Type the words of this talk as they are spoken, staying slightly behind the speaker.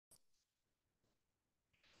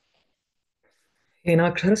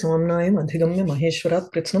हेनाक्षर समन्वयम् अधिगम्य महेश्वरात्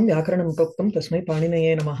कृत्स्नं व्याकरणमुपक्तं तस्मै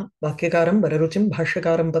पाणिनये नमः। वाक्यकारं वररुचिं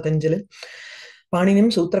भाष्यकारं पतञ्जलिं पाणिनिं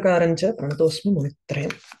सूत्रकारं च प्रणतोऽस्मि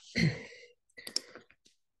मुनित्रयम्।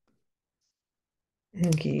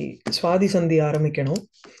 இன்னைக்கு சுவாதி சந்தி ஆரம்பிக்கணும்.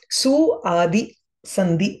 சு ஆதி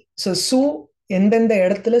சந்தி. சு எந்தெந்த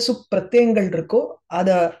இடத்துல சு பிரத்யங்கள் இருக்கோ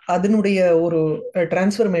அதனுடைய ஒரு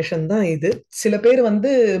டிரான்ஸ்ஃபர்மேஷன் தான் இது. சில பேர்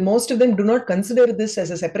வந்து most of them to not consider this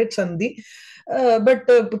as a separate சந்தி. பட்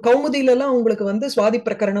கௌமுதியில எல்லாம் உங்களுக்கு வந்து சுவாதி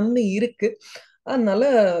பிரகரணம்னு இருக்கு. அதனால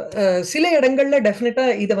சில இடங்கள்ல டெஃபினட்டா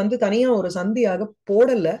இதை வந்து தனியா ஒரு சந்தியாக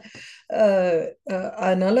போடல.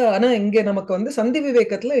 அதனால ஆனா இங்க நமக்கு வந்து சந்தி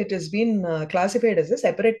விவேகத்துல it is been classified as a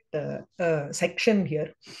separate section here.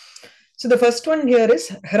 So the first one here is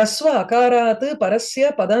hrasva akarat parasya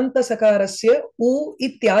padanta sakarasya u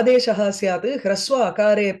ityadeshah syat hrasva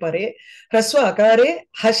akare pare hrasva akare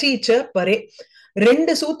hashi cha pare.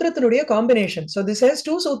 ரெண்டு சூத்திரத்தினுடைய combination. So this has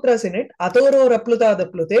two sutras in it, அதோரோ ரப்ளுதா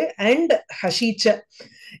தப்ளுதே and ஹஷீச்ச.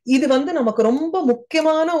 இது வந்து நமக்கு ரொம்ப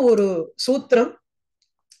முக்கியமான ஒரு சூத்திரம்.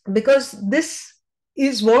 Because this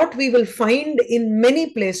is what we will find in many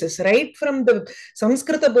places, right from the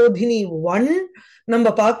Samskrita Bodhini 1.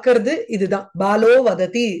 நம்ம பார்க்கிறது இதுதான். பாலோ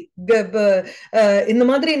வததி, இந்த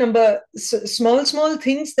மாதிரி நம்ம small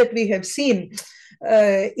things that we have seen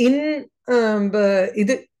in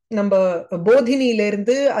இது நம்ம போதினியில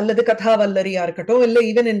இருந்து அல்லது கதாவல்லரியா இருக்கட்டும், இல்ல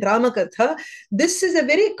even in Ramakatha, this is a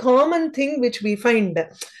very common thing which we find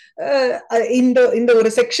in the ஒரு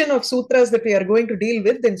section of sutras that we are going to deal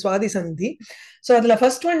with in Swadi Sandhi. So adla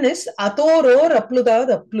first one is atoro rapluda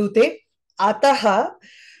aplute ataha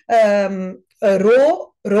ro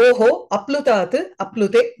roho aplutat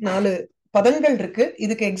aplute. நாலு பதங்கள் இருக்கு.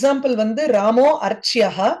 இதுக்கு example வந்து ராமோ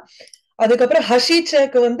அர்ச்சியா, அதுக்கப்புறம்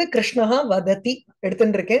ஹஷீச்சக்கு வந்து கிருஷ்ணஹா வததி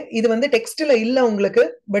எடுத்துட்டு இருக்கேன். இது வந்து டெக்ஸ்ட்ல இல்ல உங்களுக்கு,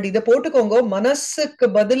 பட் இதை போட்டுக்கோங்க. மனசுக்கு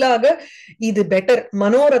பதிலாக இது பெட்டர்.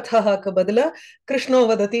 மனோரதாக்கு பதிலா கிருஷ்ணோ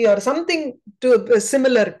வததி or something to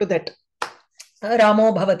similar to that. Ramo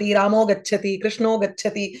bhavati, Ramo gacchati, Krishno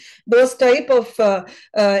gacchati. Those type of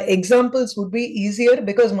examples would be easier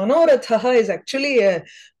because Manoratha is actually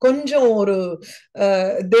konjam oru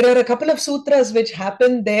there are a couple of sutras which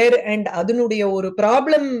happen there and adunudiya oru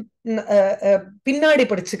problem பின்னாடி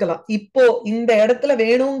படிச்சுக்கலாம். இப்போ இந்த இடத்துல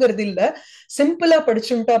வேணுங்கிறது இல்ல, சிம்பிளா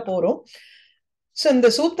படிச்சுட்டா போறோம். So இந்த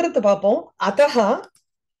சூத்திரத்தை பார்ப்போம். அதஹா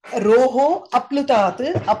ரோஹோ அப்ளுதாத்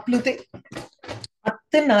அப்ளுதே.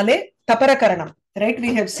 அத்துனாலே taparakarana, right? We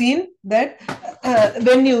have seen that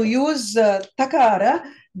when you use takara,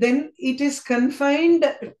 then it is confined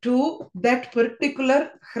to that particular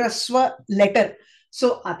hrasva letter. So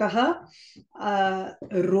ataha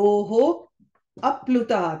roho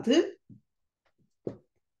aplutat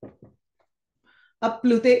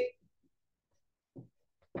aplute.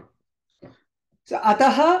 So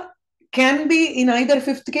ataha can be in either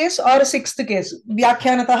fifth case or sixth case.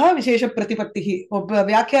 Vyakyanataha vishesha pratipattihi.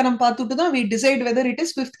 Vyakyanam paatuttu we decide whether it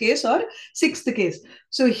is fifth case or sixth case.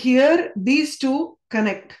 So here these two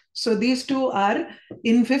connect. So these two are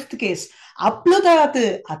in fifth case. Aplutat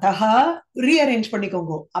ataha, rearrange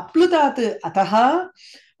pannikongo. Aplutat ataha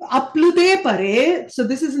அப்ளுதே pair. So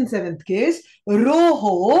this is in seventh case.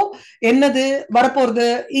 ரோஹோ என்னது வரப்போறது?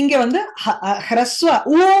 இங்க வந்து ஹ்ரஸ்வ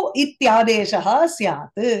உ இத்யாதேஷா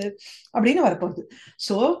ஸ்யாத் அப்படின்னு வரப்போறது.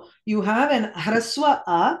 So you have an ஹ்ரஸ்வ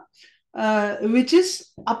which is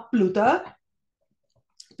apluta.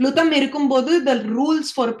 Plutam இருக்கும்போது the rules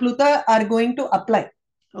for pluta are going to apply.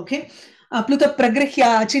 Okay. Pluta pragrihya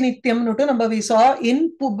achinityam nutu namba we saw in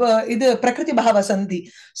idu prakriti bhava sandhi.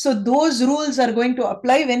 So those rules are going to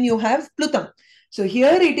apply when you have plutam. So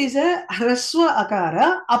here it is a hrasva akara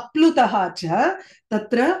aplutaha cha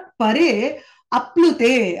tatra pare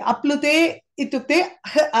aplute. Aplute itukte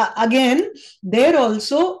again there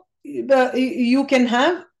also you can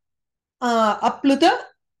have apluta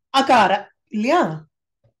akara இல்லையா?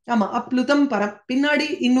 ஆமா, அப்ளுதம் பரம் பின்னாடி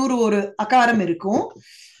இன்னொரு ஒரு அகாரம் இருக்கும்.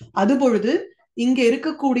 அது பொழுது இங்க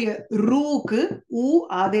இருக்கக்கூடிய ரூக்கு உ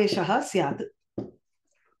ஆதேஷா சியாது.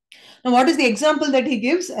 Now what is the example that he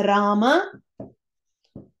gives? Rama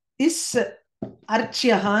is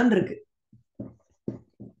archyahan இருக்கு.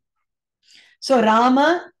 So Rama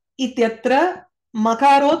ityatra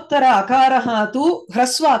makarottara akaraha tu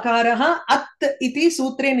hrasva akaraha at iti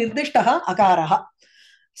sutre nirdishtaha akaraha.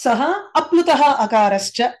 சஹ அப்ளுதஹ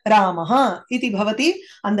அகாரஸ்ச ராமஹ இதி பவதி.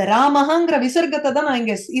 அந்த ராமஹங்கிற விசர்க்கத்தை தான் நான்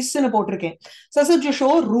இங்க இஸ்ன்னு போட்டிருக்கேன். சசுஜுஷோ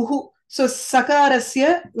ருஹு. So சகாரஸ்ய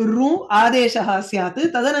ரு ஆதேஷः ஸ்யாத்.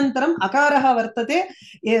 ததனந்தரம் அகாரः வர்த்ததே.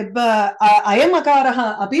 அயம் அகாரः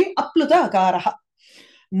अपि அப்ளுத அகாரः.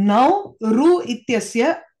 Now ரு இத்யஸ்ய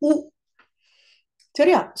உ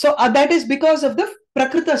சரியா? So that is because of the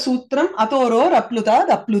prakrita sutram atoror aplutad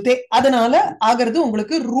aplute. அதனால ஆகிறது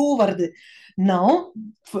உங்களுக்கு ru வருது. Now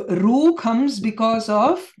ru comes because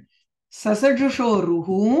of sasajusho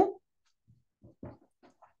ruhu.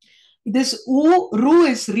 This ru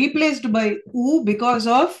is replaced by u because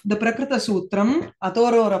of the prakrita sutram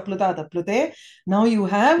atoror aplutad aplute. Now you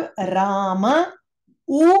have rama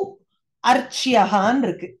u archyahan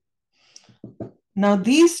இருக்கு. Now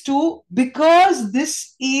these two, because this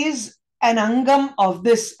is an angam of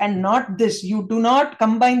this and not this, you do not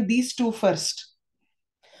combine these two first.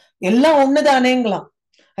 எல்லாம் ஒண்ணுதானேங்களாம்.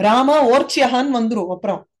 ராமா ஓர்ச்சியஹான் வந்துரும்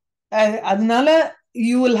அப்புறம். அதனால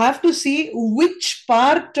you will have to see which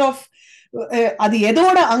part of அது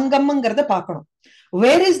எதோட அங்கம்ங்கிறத பார்க்கணும்.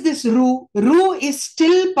 Where is this ru? Ru is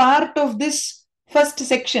still part of this first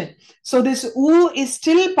section. So this u is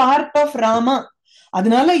still part of Rama.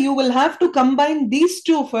 அதனால you will have to combine these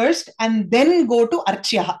two first and then go to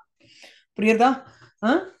archyaha. புரியுதா?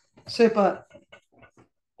 So இப்ப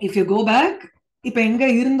if you go back, இப்ப எங்க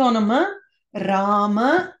இருந்தோம் நம்ம? ராம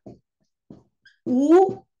உ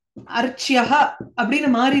அர்ச்சியஹா அப்படின்னு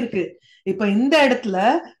மாறி இருக்கு. இப்ப இந்த இடத்துல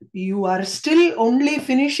you are still only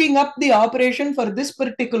finishing up the operation for this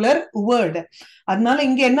particular word. அதனால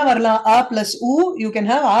இங்க என்ன வரலாம்? a plus u, you can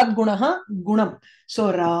have ad gunaha gunam. So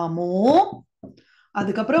ராமோ,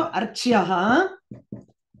 அதுக்கப்புறம் அர்ச்சியஹா,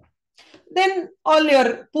 then all your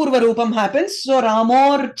பூர்வ ரூபம் happens. So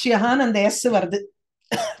ராமோர்ச்சியஹான் அந்த s வருது.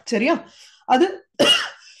 சரியா? அது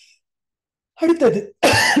அடுத்தது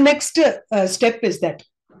next step is that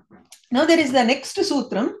now there is the next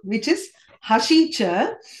sutram which is hashicha.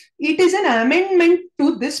 It is an amendment to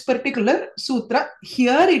this particular sutra.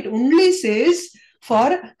 Here it only says for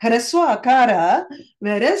hraswa akara,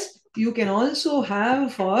 whereas you can also have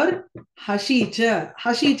for hashicha.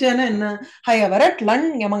 Hashicha na enna? Hayavarat lan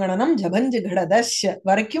yamanganam jabhanj ghadash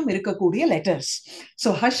varakyum irukkakoodiya letters.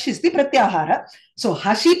 So hash is the pratyahara. So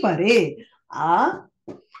hashi pare a,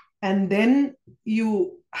 and then you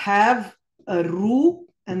have a ru,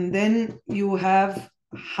 and then you have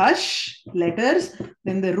hush letters,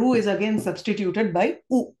 then the ru is again substituted by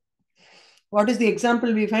u. What is the example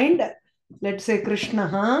we find? Let's say krishna,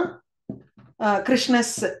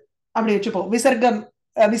 krishnas அப்படி வச்சுப்போம். விசர்க்கம்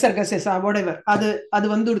விசர்கசேசா whatever, அது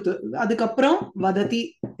வந்துடுது. அதுக்கப்புறம் வததி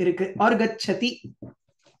இருக்கு or gachati.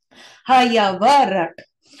 hayavarat.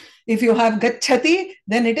 If you have gachati,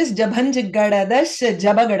 then it is jabhanj gadadash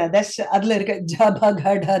jabagadash. அதுல இருக்கு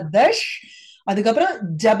jabagadash. அதுக்கப்புறம்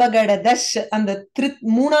ஜபகடதஷ், அந்த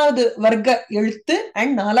மூணாவது வர்க்க எழுத்து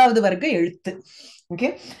அண்ட் நாலாவது வர்க்க எழுத்து.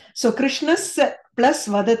 Okay, so krishnas plus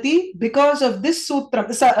vadati, because of this sutram,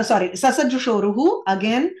 sorry, sasajushoruhu,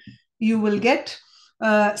 again you will get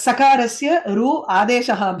sakarasya ru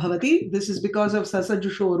adeshaha bhavati. This is because of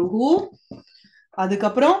sasajushoruhu.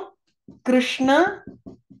 அதுக்கப்புறம் krishna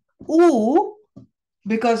u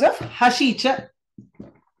because of hashicha.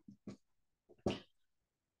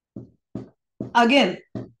 Again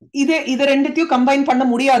இத ரெண்டுத்தையும் combine பண்ண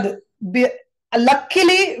முடியாது.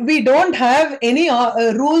 Luckily we don't have any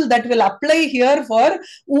rule that will apply here for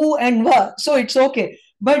u and va, so it's okay,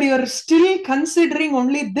 but you're still considering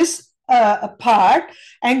only this part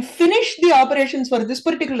and finish the operations for this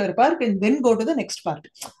particular part and then go to the next part.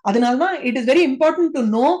 Adanalna it is very important to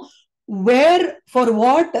know where for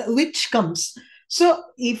what which comes. So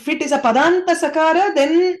if it is a padanta sakara,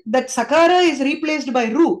 then that sakara is replaced by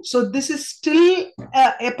ru. So this is still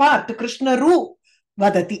a part. Krishna ru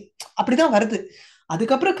vadati. அப்படிதான் வருது.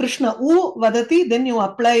 அதுக்கப்புறம் Krishna u vadati, then you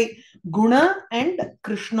apply guna and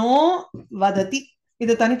krishno vadati.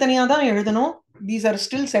 இது தனித்தனியா தான் எழுதணும். These are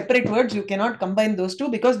still separate words. You cannot combine those two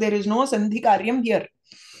because there is no sandhi karyam here.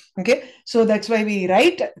 Okay, so that's why we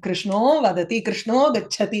write krishno vadati, krishno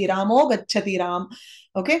gacchati, ramo gacchati, ram.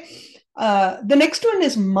 Okay, the next one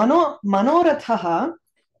is manorathaha.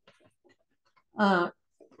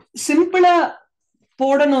 Simple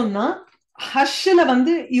போடணும்னா hashla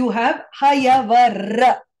வந்து you have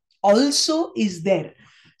hayavara also is there.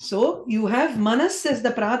 So you have manas as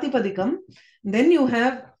the pratipadikam, then you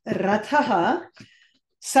have rathaha,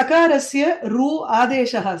 sakarasya ru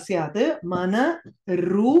adeshaha syat, mana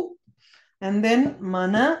ru, and then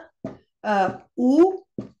mana u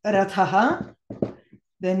rathaha,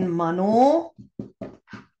 then mano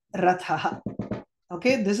rathaha.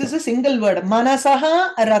 Okay, this is a single word.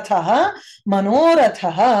 Manasaha rathaha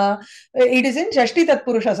manorathaha. It is in Shashti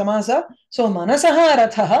Tatpurusha Samasa. So manasaha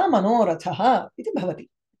rathaha manorathaha iti bhavati.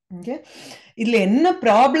 Okay, idle enna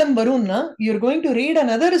problem varumna, you are going to read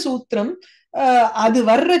another sutram, adu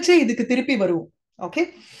varrache idukku thirupi varum.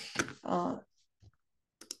 Okay,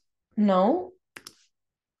 now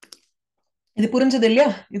இது புரிஞ்சது இல்லையா?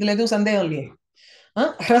 இதுல எதுவும் சந்தேகம் இல்லையே?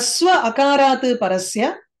 ह्रस्व अकारात् परस्य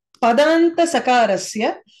पदान्त सकारस्य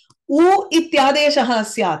उ इत्यादेशः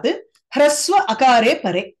स्यात् ह्रस्व अकारे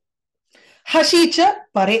परे हसि च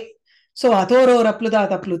परे. So athoro rapluta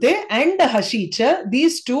taplute and hashi cha,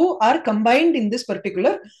 these two are combined in this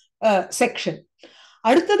particular section.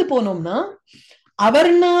 அடுத்தது போனோம்னா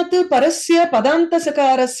அவர்ணாத் பரஸ்ய பதாந்த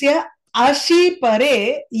சகாரஸ்ய ashi pare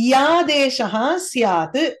yadeshaha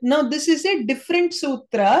syat. Now this is a different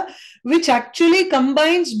sutra which actually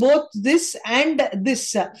combines both this and this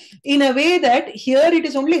in a way that here it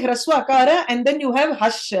is only hraswa akara and then you have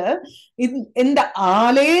hash. In the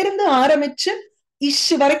ஆலேர்ந்து ஆரம்பிச்சு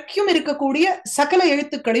இஷ் வரைக்கும் இருக்கக்கூடிய சகல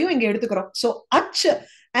எழுத்துக்களையும் இங்க எடுத்துக்கிறோம். So ach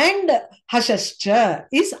and hashascha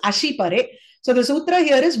is ashi pare. So the sutra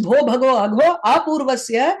here is bho bhago agho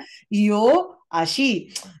apurvasya yo Ashi.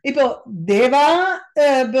 இப்போ தேவா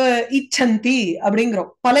இச்சந்தி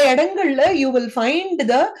அப்படிங்கிறோம். பல இடங்கள்ல you will find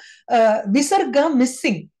the visarga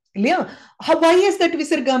missing இல்லையா? why is that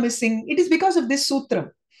visarga missing? It is because of this sutram.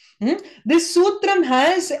 This sutram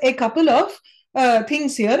has a couple of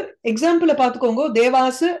things here. Example பாத்துக்கோங்க.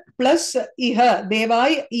 Dewas plus இஹ,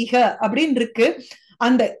 தேவாய் இஹ அப்படின்னு இருக்கு.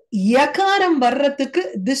 அந்த யகாரம் வர்றதுக்கு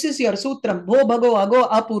this is your சூத்திரம். போ பகோ அகோ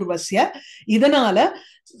அபூர்வஸ்ய. இதனால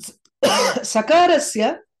சகாரஸ்ய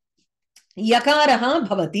யகாரஹ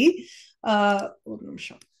பவதி. ஒரு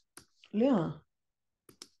நிமிஷம் இல்லையா?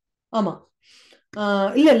 ஆமா,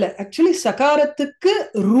 இல்ல ஆக்சுவலி சகாரத்துக்கு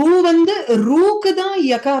ரூ வந்து ரூக்கு தான்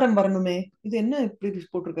யகாரம் வரணுமே. இது என்ன இப்படி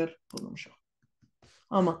போட்டிருக்காரு? ஒரு நிமிஷம்.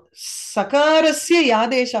 ஆமா, சகாரஸ்ய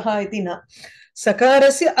யாதேஷஹ இதினா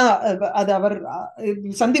சகாரஸ்ய அது அவர்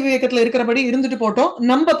சந்தி விவேகத்துல இருக்கிறபடி இருந்துட்டு போட்டோம்.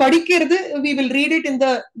 நம்ம படிக்கிறது we will read it in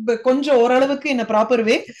the கொஞ்சம் ஓரளவுக்கு in a proper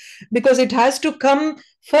way because it has to come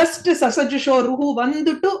first sasajusho ruhu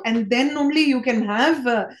vandutu and then only you can have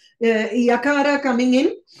yakara coming in.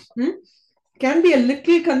 Can be a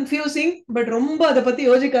little confusing but ரொம்ப அத பத்தி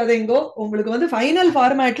யோசிக்காதீங்க. உங்களுக்கு வந்து final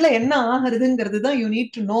ஃபார்மேட்ல என்ன ஆகுதுங்கிறது தான் you need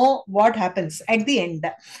to know what happens at the end.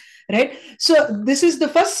 Right? So this is the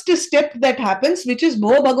first step that happens, which is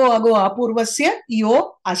bo bhago ago apurvasya yo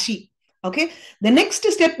ashi. Okay, the next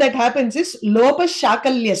step that happens is lopa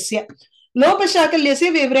shakalyasya. Lopa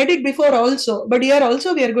shakalyasya we have read it before also, but here also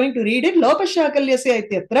we are going to read it. Lopa shakalyasya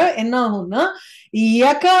ityatra enna hona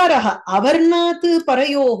yakaraha avarnat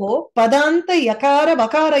parayoho padanta yakara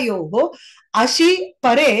vakarayoho ashi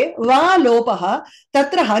pare va lopaha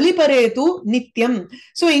tatra hali pare tu nityam.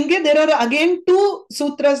 So inge there are again two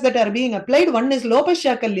sutras that are being applied. One is lopa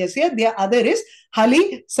shakalyasya, the other is hali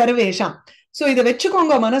sarvesham. So idu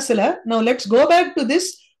vechukonga manasula. Now let's go back to this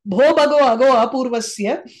bho bhago ago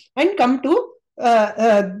apurvasya and come to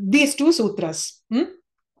these two sutras.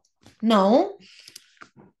 Now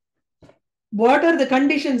what are the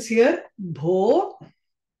conditions here? Bho,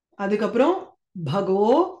 adukaprom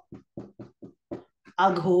bhago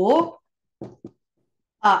agho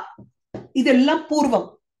a, idella purvam.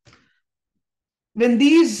 When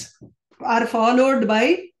these are followed by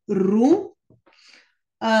ru,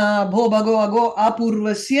 bho bhago ago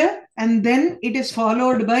apurvasya, and then it is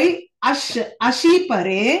followed by ash, ashi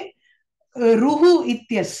pare ruhu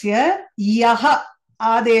ityasya yaha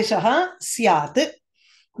adeshaha syat.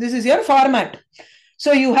 This is your format.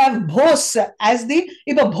 So you have bhos as the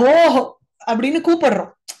ipa bhoh அப்படின்னு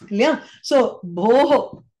கூப்பிடுறோம் இல்லையா? So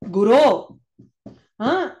bhoh guro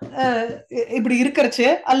இப்படி இருக்கிறச்சு,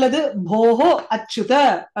 அல்லது போஹோ அச்சுத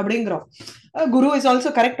அப்படிங்கிறோம். குரு is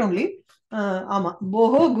also correct only. ஆமா,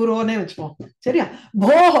 போஹோ குரோனே வச்சுப்போம். சரியா?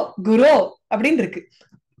 போஹோ grow அப்படின்னு இருக்கு.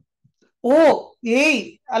 ஓ ஏய்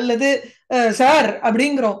அல்லது சார்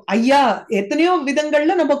அப்படிங்கிறோம். ஐயா எத்தனையோ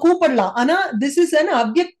விதங்கள்ல நம்ம கூப்பிடலாம். ஆனா this is an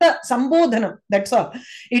அவ்யக்த சம்போதனம். That's all.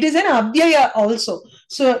 It is an அவ்யய also.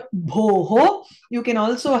 So bhoho, you can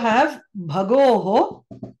also have bhagoho,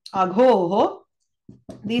 aghoho.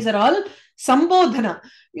 These are all sambodhana.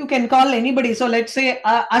 You can call anybody. So let's say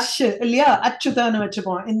ash இல்லையா, அச்சுதன்னு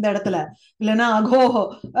வச்சுப்போம் இந்த இடத்துல. இல்லைன்னா அகோஹோ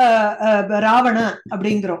ராவண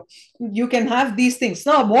அப்படிங்கிறோம். You can have these things.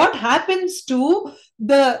 Now what happens to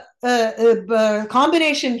the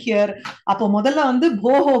combination here? அப்போ முதல்ல வந்து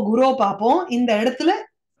போஹோ grow பார்ப்போம். இந்த இடத்துல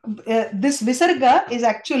this visarga is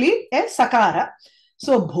actually a sakara.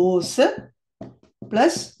 So bhos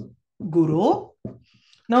plus guru.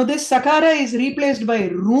 Now this sakara is replaced by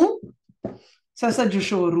ru,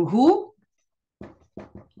 sasajusho ruhu.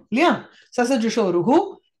 Yeah, sasajusho ruhu.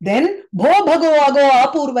 then bho bhago ago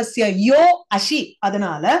apurvasya yo ashi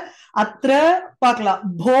adanala atra pakla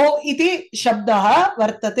bho iti shabdah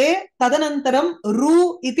vartate tadanantaram ru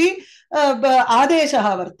iti आदेशः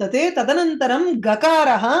वर्तते तदनन्तरं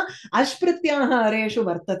गकारः अश्पृत्याः हरेषु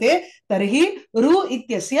वर्तते तर्हि रु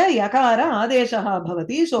इत्यस्य यकार आदेशः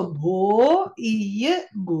भवति सो भो इय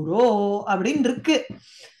गुरो அப்படிን இருக்கு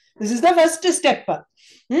this is the first step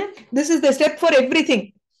this is the step for everything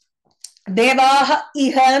தேவாஹ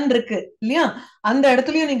இஹன் இருக்கு இல்லையா அந்த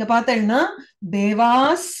இடத்துலயும் நீங்க பார்த்தீங்கன்னா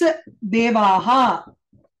தேவாஸ் தேவாஹா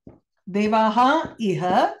தேவாஹா இஹ.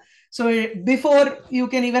 So before you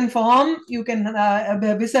can even form, you can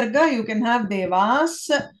visarga, you can have devas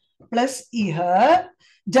plus iha.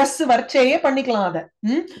 Just varchaye pannikkalam adha.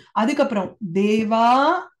 Adukapram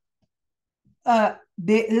deva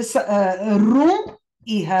rum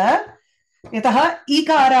iha yatah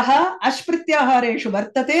ikaraha ashprityahareshu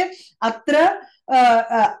vartate atra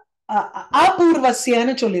apurvasya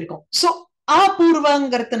nu sollirkom. So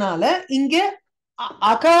apurvangarthanala inge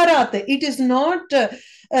akarat, it is not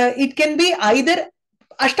it can be either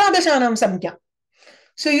ashtadashanam samkhya.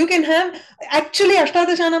 So you can have actually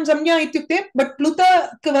ashtadashanam samkhya ityukte but pluta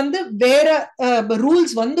ku vandu vera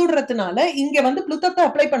rules vandudrathnala inge vandu plutatha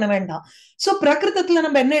apply panna vendam. So prakritathila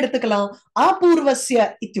namba enna eduthikalam apurvasya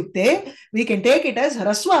ityukte we can take it as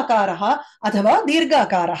hraswakaraha athava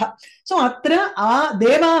dirghakaraha. So atra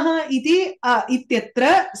devaha iti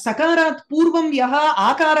ityatra sakarat purvam yaha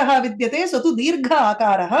akaraha vidyate so tu dirgha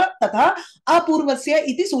akaraha tatha apurvasya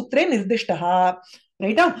iti sutre nirdishtaha.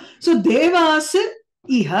 Right? So devas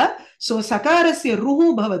iha, so sakarasya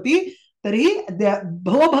ruhu bhavati tari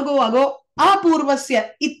bho bhago ago apurvasya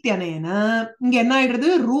ityanena inge enna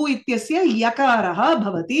aidrudhu ru ityasya yakaraha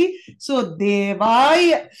bhavati. So devai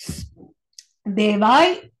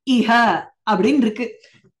iha அப்படின் இருக்கு.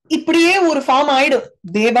 இப்படியே ஒரு form ஆயிடும்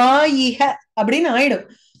தேவாயிஹ அப்படின்னு ஆயிடும்.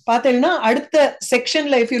 பார்த்தீங்கன்னா அடுத்த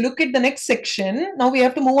செக்ஷன்ல if you look at the next section, now we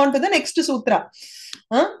have to move on to the next sutra.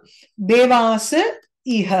 Dewas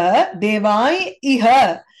இஹ தேவாய் இஹ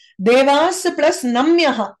devas plus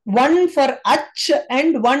namyaha, one for ach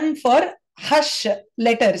and one for hash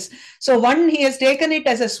letters. So one he has taken it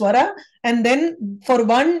as a swara and then for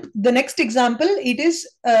one the next example it is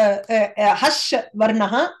hash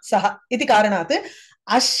varnaha saha iti karanat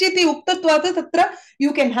ashiti uktatvat tatra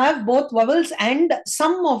you can have both vowels and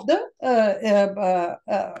some of the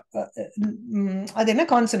adena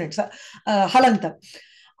consonants halanta.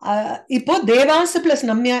 இப்போ Dewas plus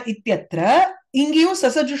நம்யா இத்தியத்ர இங்கேயும்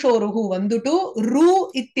சசஜுஷோருஹு வந்துட்டு ரு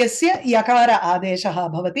இத்தியஸ்ய யகார ஆதேசः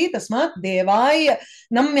பவதி தஸ்மாத் தேவாய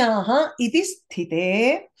நம்யாஹ இதி ஸ்திதே.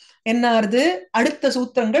 என்னார்து அடுத்த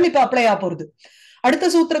சூத்திரங்கள் இப்ப அப்ளை ஆ போறது. அடுத்த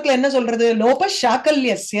சூத்திரத்துல என்ன சொல்றது லோப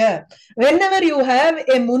சாக்கல்யஸ்ய whenever you have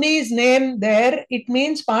a muni's name there it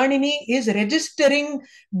means Panini is registering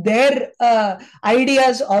their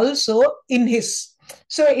ideas also in his.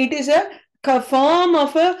 So it is a form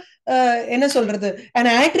of a என்ன சொல்றது an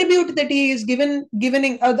attribute that he is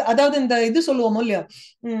giving அதாவது இந்த இது சொல்லுவோம் இல்லையா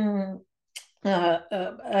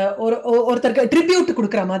ஒருத்தருக்கு ட்ரிபியூட்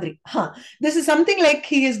கொடுக்கிற மாதிரி. This is something like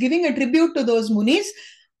he is giving a tribute to those munis.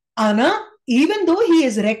 ஆனா even though he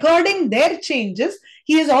is recording their changes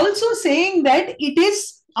he is also saying that it is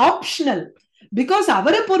optional because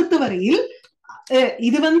அவரை பொறுத்தவரையில்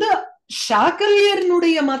இது வந்து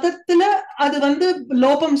சாக்கல்யனுடைய மதத்துல அது வந்து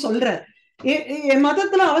லோபம் சொல்ற என்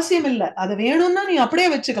மதத்துல அவசியம் இல்ல அது வேணும்னா நீ அப்படியே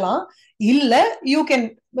வச்சுக்கலாம் இல்ல யூ கேன்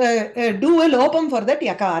டூ a லோபம் for that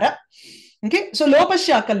yakara. Okay, so லோப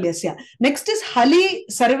சாக்கல்யஸ்ய. Next is ஹலி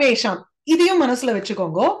சர்வேஷாம், இதையும் மனசுல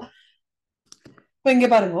வச்சுக்கோங்க. இப்ப இங்க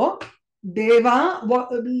பாருங்க தேவா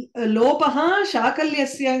லோபஹா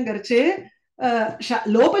சாக்கல்யஸ்யங்கர்ச்சே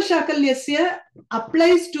லோப சாக்கல்யஸ்ய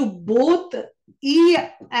applies to both e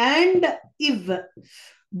and iv.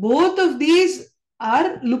 Both of these are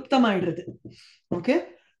luptamaidrathu. Okay,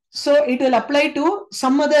 so it will apply to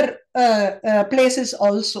some other places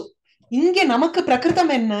also. Inge namakku prakritam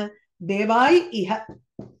enna devai iha,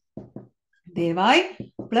 devai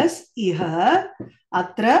plus iha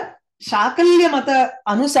atra Shakalya मत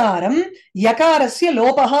अनुसारं यकारस्य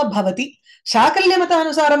लोपः भवति. शाकल्य मत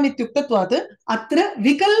अनुसारम् इत्युक्तत्वात् अत्र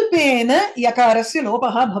विकल्पेन यकारस्य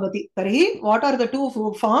लोपः भवति. तर्हि what are the two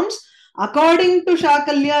forms? According to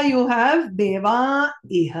Shakalya you have deva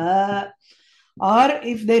iha, or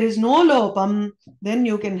if there is no lopam then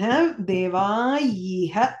you can have deva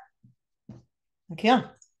iha. Okay,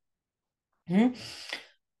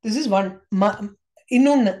 this is one.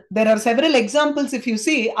 இன்னொன்னு there are several examples. If you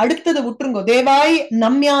see அடுத்தது விட்டுருங்கோ தேவாய்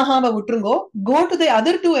நம்யாஹாவை விட்டுருங்கோ, go to the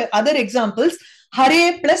other examples. Hare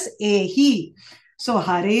plus ஏஹி. So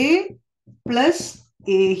Hare plus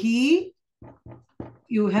ehi,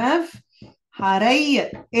 you have harai.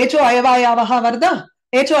 Echo ayavayavaha varda.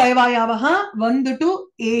 Echo ayavayavaha vandutu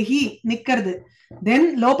ehi nikkardu.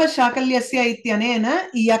 Then lopa shakalyasya ityanena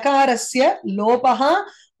yakarasya lopaha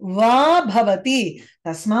va bhavati.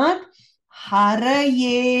 Tasmat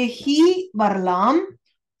harayehi varlam,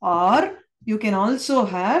 or you can also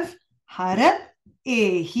have hara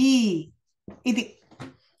ehi.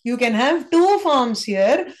 You can have two forms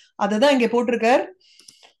here. அதுதான் இங்க போட்டிருக்கார்.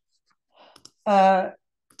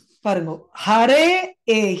 பாருங்க, Hare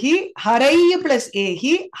ஏஹி, ஹரை plus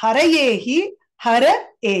ஏஹி, ஹரையேஹி, Hara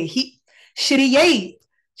ஏஹி. ஸ்ரீயை,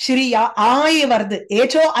 ஸ்ரீயா ஆய் வருது.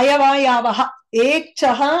 ஏச்சோ அயவாயாவஹ,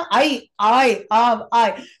 ஏச்சஹ ஐ ஆய் ஆவ்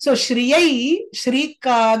ஆய். So ஸ்ரீயை,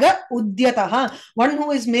 ஸ்ரீக்காக உத்யதஹ, one who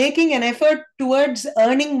is making an effort towards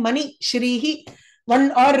earning money, ஸ்ரீஹி, one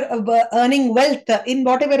or earning wealth in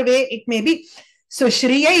whatever way it may be. So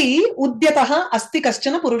Shriyai udyataha asti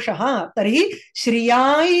kaschana purushaha. Tari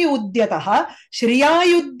Shriyai udyataha, Shriyai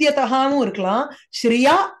udyataha nu irkalam,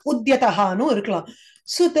 Shriya udyataha nu irkalam.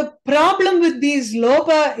 So the problem with these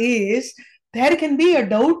lopa is there can be a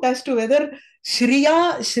doubt as to whether Shriya,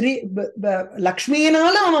 Shri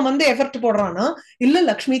Lakshminala avan vande effort போடுறானா இல்ல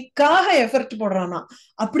லக்ஷ்மிக்காக effort போடுறானா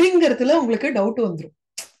அப்படிங்கிறதுல உங்களுக்கு doubt வந்துரும்.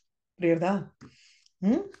 புரியுதா?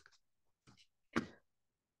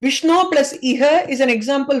 Vishnu plus iha is an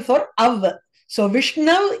example for av. So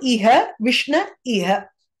Vishnav iha, Vishna iha.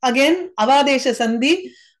 Again, avadesha sandhi.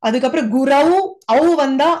 அதுக்கப்புறம் குரவு au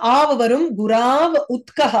வந்தா ஆவ் வரும். Kurau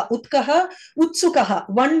உத்கஹ, உத்கஹ உத்சுகஹ,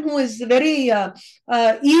 one who is very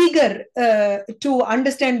eager to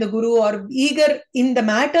understand the guru or eager in the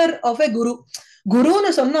matter of a guru.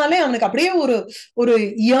 குருன்னு சொன்னாலே அவனுக்கு அப்படியே ஒரு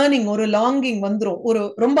earning, ஒரு longing வந்துரும், ஒரு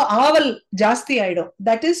ரொம்ப ஆவல் ஜாஸ்தி ஆயிடும்.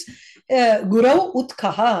 That is குரவ்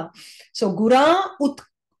உத்கஹா. சோ குரா உத்,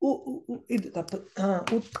 இது தப்பு,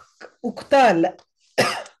 உக்தா இல்ல,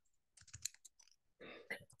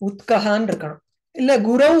 உத்கஹான் இருக்கணும். இல்ல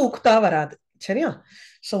குரவ் உக்தா வராது. சரியா?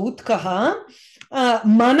 சோ உத்கஹா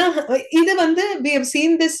மன. இது வந்து we have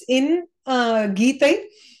seen this in கீதை.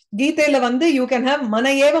 கீதையில வந்து யூ கேன் ஹேவ் மன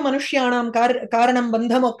ஏவ மனுஷ்யானாம் காரணம்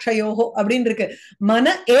பந்த மோக்ஷயோஹோ அப்படின்னு இருக்கு. மன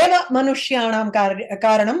ஏவ மனுஷ்யானாம்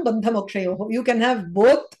காரணம் பந்த மோக்ஷயோஹோ. You can have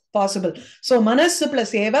both possible. So Manas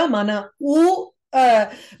plus ஏவ மன ஊ,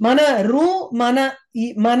 மன ரூ,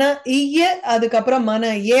 மன ஈய, அதுக்கப்புறம் மன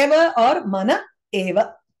ஏவ ஆர் மன ஏவ.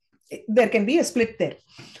 there can be a split there.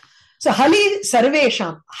 So hali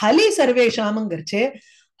sarvesham, hali sarveshamங்கிறச்சே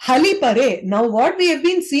hali pare. Now what we have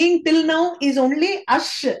been seeing till now is only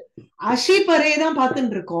ash, ashi pare தான்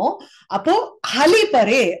பார்த்துட்டு இருக்கோம். அப்போ hali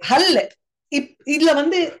pare, hal இதுல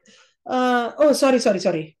வந்து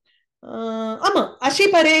சாரி ஆமா, அஷி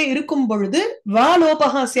பரே இருக்கும் பொழுது வா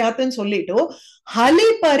லோபஹா சியாத்துன்னு சொல்லிட்டு ஹலி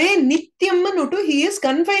பரே நித்தியம்னு he is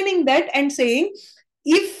confining that and saying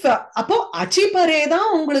if, அப்போ அச்சி பரே தான்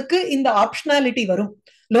உங்களுக்கு இந்த ஆப்ஷனாலிட்டி வரும்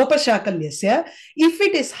லோபசாக்கல்யஸ்ய. if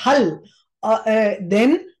it is hal,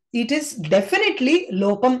 then it is definitely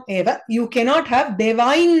lopam eva. You cannot have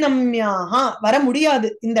devainamyaha, வர முடியாது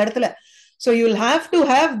இந்த இடத்துல. So you will have to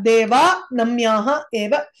have deva namyaha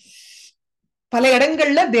eva. பல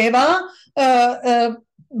இடங்கள்ல தேவா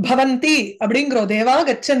பவந்தி அப்படிங்கிறோம், தேவா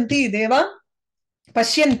கச்சந்தி, தேவா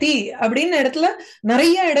பஷ்யந்தி அப்படின்னு இடத்துல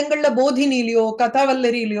நிறைய இடங்கள்ல போதினிலையோ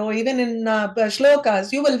கதாவல்லரிலையோ even in shlokas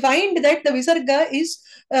you will find that the visarga is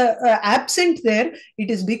absent there. It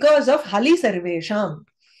is because of hali sarvesham.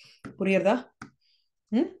 புரியுறதா?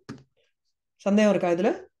 சந்தேகம் இருக்கா இதுல?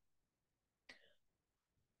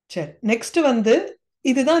 சரி, நெக்ஸ்ட் வந்து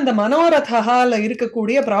இதுதான் இந்த மனோரதஹால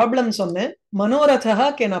இருக்கக்கூடிய ப்ராப்ளம் சொன்னேன். மனோரதஹா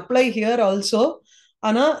கேன் அப்ளை ஹியர் ஆல்சோ.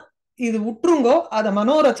 ஆனா இது விட்டுருங்கோ, அத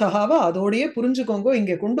மனோரதஹாவை அதோடயே புரிஞ்சுக்கோங்க,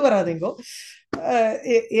 இங்க கொண்டு வராதீங்கோ.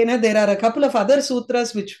 ஏன்னா there are a couple of other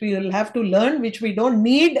sutras which we will have to learn which we don't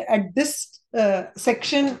need at this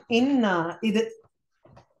section in இது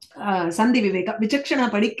சந்தி விவேகா. விசக்ஷணா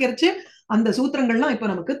படிக்கிறச்சு அந்த சூத்திரங்கள்லாம் இப்ப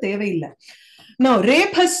நமக்கு தேவையில்லை. Now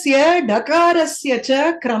ரேபஸ்ய டகாரஸ்ய ச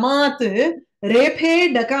கிரமாத் ரேபே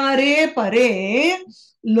டகாரே பரே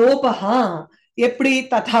லோபஹா. எப்படி?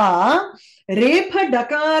 ததா ரேப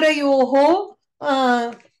டகாரயோஹோ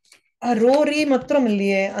ரோரி மாத்திரம்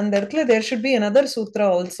இல்லையே அந்த இடத்துல. there should be another sutra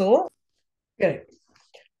also.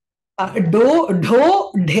 do dho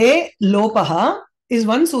dhe lopaha is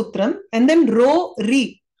one sutram, and then ro ri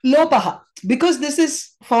lopaha, because this is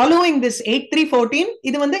following this 8314,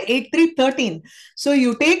 idu vande 8313. So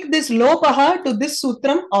you take this lopaha to this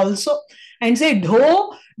sutram also and say dho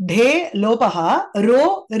dhe lopaha ro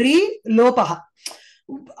ri lopaha.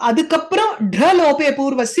 அதுக்கப்புறம் ட லோபே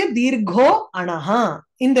பூர்வஸ்ய தீர்கோ அனஹா.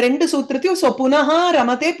 இந்த ரெண்டு சூத்திரத்தையும் so புனஹா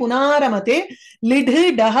ரமதே புனாரமதே லிடு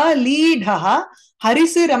டஹா லீடஹா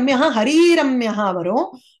Haris ரம்யஹா Hari ரம்யஹா வரும்.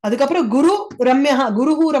 அதுக்கப்புறம் குரு ரம்யஹா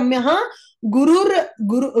குருஹு ரம்யஹா குருர்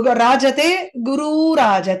குரு ராஜதே குரு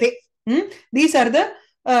ராஜதே. These are the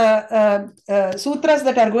sutras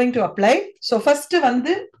that are going to apply. So first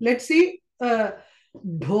வந்து let's see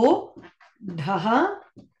dho dhaha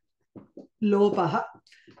lopaha.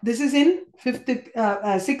 This is in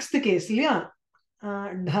sixth case இல்லையா?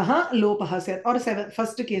 dhaha lopaha or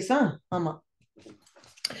first case ஆமா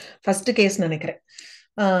first case நினைக்கிறேன்.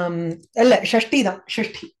 இல்ல ஷஷ்டி தான்,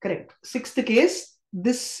 ஷஷ்டி correct. sixth case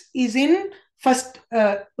this is in first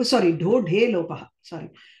sorry dho dhe lopaha, sorry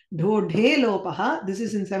dho dhe lopaha, this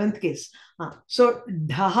is in seventh case. So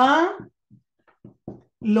dhaha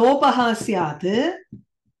lopaha syat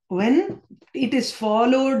when it is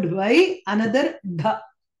followed by another dha.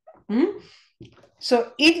 So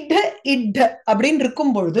id அப்படின்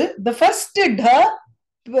இருக்கும் பொழுது the first dha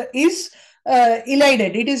is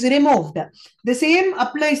elided, it is removed. The same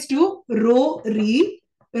applies to ro ri.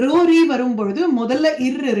 ro ri வரும் பொழுது முதல்ல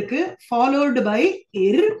இர் இருக்கு followed by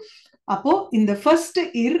ir, அப்போ இந்த first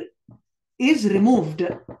ir is removed.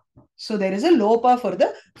 So there is a lopa for the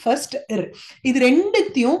first ir. இது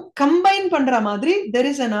ரெண்டுத்தையும் combine பண்ற மாதிரி there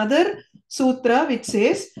is another sutra which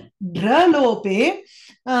says dralope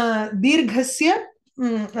dirghasya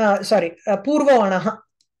sorry purvavanaha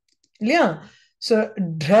இல்லையா? So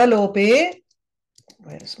dralope,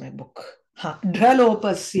 where is my book?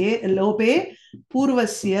 Dralopasya lope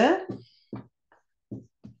purvasya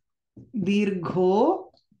dirgho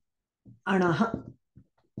anaha.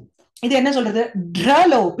 இது என்ன சொல்றது?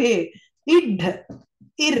 dralope id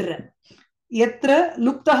ir yatra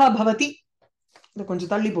luptaha bhavati. இது கொஞ்சம்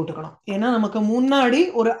தள்ளி போட்டுக்கணும், ஏன்னா நமக்கு முன்னாடி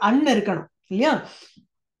ஒரு அன் இருக்கணும் இல்லையா?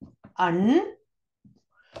 அன்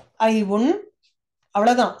ஐ உன்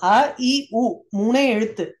அவ்வளவுதான். அ இ உ மூணே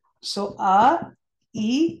எழுத்து. சோ அ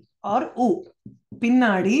இ ஆர் உ,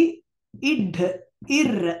 பின்னாடி இட்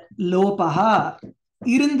இர் லோபஹா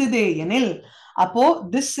இருந்ததே எனில் அப்போ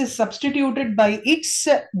this is substituted by its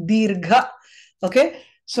dirgha. Okay,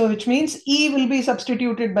 so which means e will be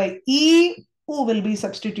substituted by e, u will be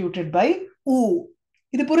substituted by u.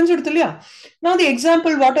 இது புரிஞ்சுடுது இல்லையா? Now the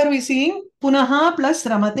example, what are we seeing? punaha plus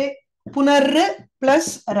ramate, punar plus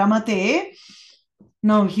ramate.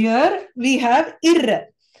 Now here we have ir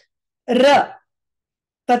ra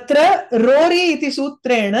tatra rori iti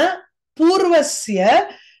sutrena purvasya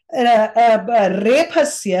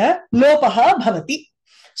rephasya lopaha bhavati.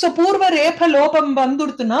 So purva repha lopam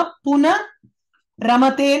vandurtuna puna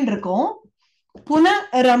ramaten irukum. puna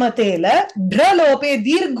ramatela dralope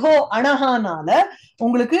dirgho anahanala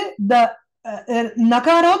உங்களுக்கு the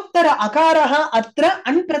nakarottara akaraha atra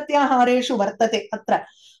anpratyahareshu vartate atra.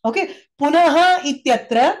 Okay, punaha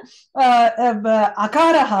ityatra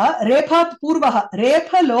akaraha rephat purvaha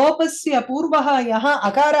repha lopasya purvaha yaha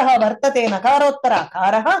akaraha vartate nakarottara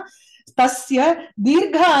akaraha tasya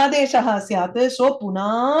dirgha adeshaha syat. So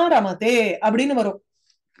punaramate அப்படின்னு வரும்.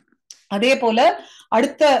 அதே போல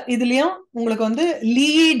அடுத்த இதுலயும் உங்களுக்கு வந்து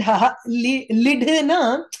லீடஹ லிடுனா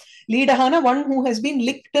லீடஹான one who has been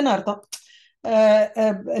லிக்ட்னு அர்த்தம்.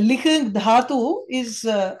 லிஹு தாத்து is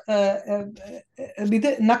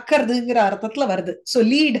இது நக்கறதுங்கிற அர்த்தத்துல வருது. சோ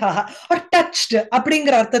லீடஹ ஆர் டச்ட்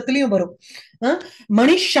அப்படிங்கிற அர்த்தத்திலயும் வரும்.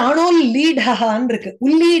 மணிஷானோல் லீடஹான்னு இருக்கு.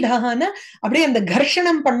 உள்ளீடஹான அப்படியே அந்த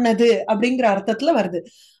கர்ஷணம் பண்ணது அப்படிங்கிற அர்த்தத்துல வருது.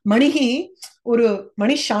 மணிஹி ஒரு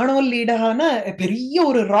மணிஷானோல் லீடஹான பெரிய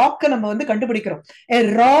ஒரு ராக் நம்ம வந்து கண்டுபிடிக்கிறோம். A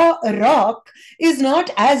raw rock is not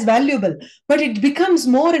as valuable, but it becomes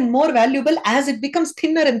more and more valuable as it becomes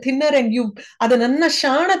thinner and thinner and you அத நன்னா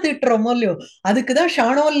ஷாண திட்டுறோமோ இல்லையோ, அதுக்குதான்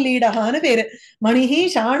ஷானோல் லீடஹான்னு பேரு. மணிஹி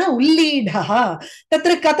ஷாண உள்ளீடஹா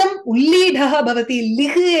தத்ர கதம் உள்ளீடஹ பவதி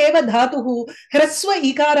லிஹு ஏவ தாதுஹு ஹ்ரஸ்வ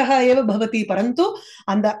ஈகாரஹ ஏவ பவதி பரந்து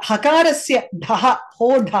அந்த ஹகாரஸ்ய டஹ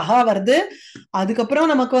ஹோ டஹ வருது. அதுக்கப்புறம்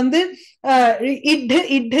நமக்கு வந்து இட்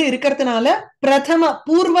இட் இருக்கிறதுனால பிரதம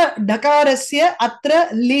பூர்வ டகாரஸ்ய அத்ர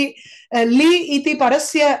லி லி இதி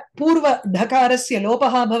பரஸ்ய பூர்வ டகாரஸ்ய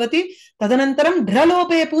லோபஹ பவதி. ததனந்தரம்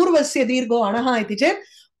ட்ரலோபே பூர்வஸ்ய தீர்கோ அனஹ இதி சேத்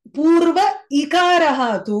பூர்வ இகாரஹ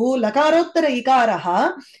து லகாரோத்தர இகாரஹ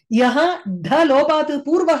யஹ ட லோபாத்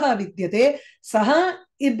பூர்வஹ வித்யதே சஹ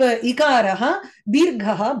இப் இகாரஹ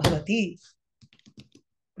தீர்கஹ பவதி.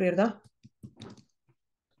 புரியுதா?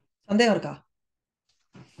 சந்தேகம் இருக்கா?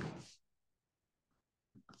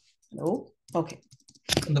 ஹலோ. ஓகே,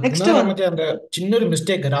 நெக்ஸ்ட் வந்து அந்த சின்ன ஒரு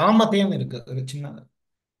மிஸ்டேக் ராமதேயம் இருக்கு ஒரு சின்ன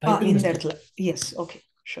இந்த இடத்துல. S, okay,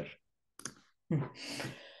 sure.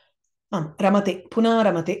 ரமதே புனா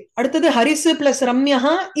ரமதே. அடுத்தது ஹரிசு பிளஸ் ரம்யா.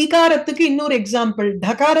 இகாரத்துக்கு இன்னொரு எக்ஸாம்பிள்,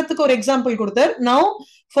 டகாரத்துக்கு ஒரு எக்ஸாம்பிள் கொடுத்தார். நவ்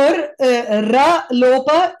ஃபார் ர லோப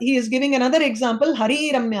he is giving another example. Hari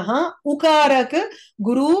Ramya. உகாரக்கு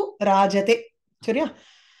குரு ராஜதே. சரியா?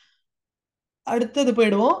 அடுத்தது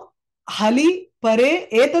போயிடுவோம். ஹலி பரே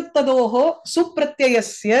ஏதத்ததோஹோ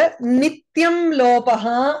சுப்ரத்யயஸ்ய நித்யம் லோபஹ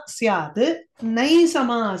ஸ்யாத் நை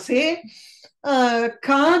சமாசே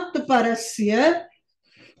காத் பரஸ்ய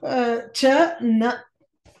ச ந.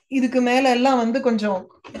 இதுக்கு மேல எல்லாம் வந்து கொஞ்சம்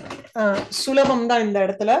சுலபம் தான், இந்த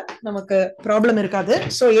இடத்துல நமக்கு ப்ராப்ளம் இருக்காது.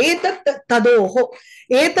 சோ ஏதத் ததோஹோ,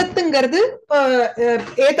 ஏதத்துங்கிறது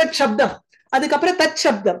ஏதத் சப்தம், அதுக்கப்புறம் தத்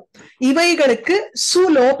சப்தம், இவைகளுக்கு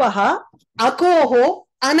சுலோபஹா அகோஹோ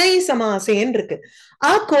அனை சமாசேன்னு இருக்கு.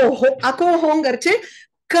 அகோஹோ, அகோஹோங்கிறச்சு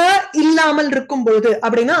க இல்லாமல் இருக்கும் பொழுது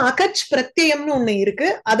அப்படின்னா அகச் பிரத்யம்னு ஒண்ணு இருக்கு,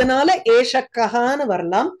 அதனால ஏஷக்கஹான்னு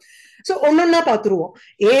வரலாம். சோ ஒன்னொன்னா பாத்துருவோம்.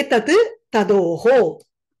 ஏதத்து ததோஹோ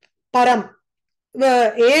பரம்,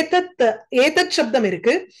 ஏதத் ஏதத் சப்தம்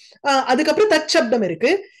இருக்கு, அதுக்கப்புறம் தத் சப்தம்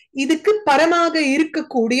இருக்கு. இதுக்கு பரமாக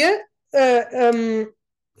இருக்கக்கூடிய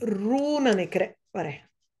ரூ நினைக்கிறேன் வரேன்.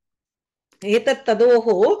 ஏதத்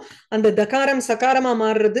ததோஹோ அந்த தகாரம் சகாரமா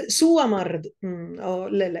மாறுறது, சூவா மாறுறது.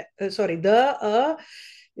 இல்ல இல்ல sorry, the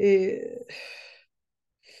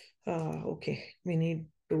okay we need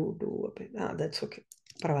to do that's okay,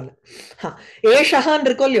 பரவாயில்ல. ஏஷகான்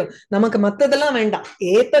இருக்கோ இல்லையோ, நமக்கு மத்ததெல்லாம் வேண்டாம்.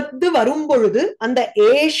 ஏதத்து வரும் பொழுது அந்த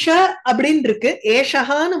ஏஷ அப்படின்னு இருக்கு,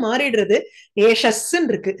 ஏஷகான்னு மாறிடுறது, ஏஷஸ்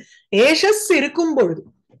இருக்கு. ஏஷஸ் இருக்கும் பொழுது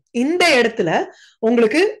இந்த இடத்துல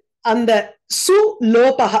உங்களுக்கு அந்த சு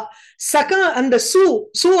லோபஹ சகா, அந்த சு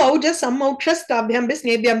சு ஔஜஸ் சம் ஔக்ஷஸ் தாபியாம்பிஸ்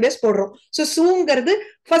நேபியாம்பிஸ் போடுறோம். சோ சூங்கிறது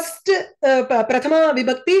ஃபர்ஸ்ட் பிரதமா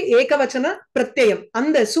விபக்தி ஏகவச்சன பிரத்யம்,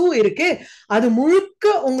 அந்த சு இருக்கு, அது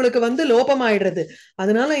முழுக்க உங்களுக்கு வந்து லோபமாயிடுறது.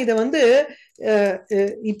 அதனால இத வந்து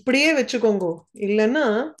இப்படியே வச்சுக்கோங்க, இல்லைன்னா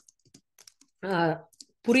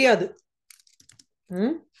புரியாது.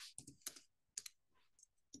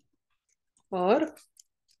 R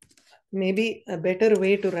maybe a better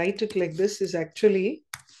way to write it like this is actually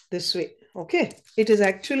this way. Okay, it is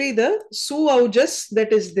actually the su aujas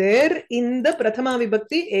that is there in the prathama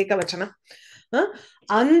vibhakti ekavachana,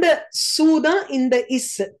 and su da in the is.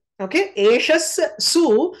 Okay, eshas su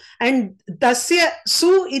and tasya su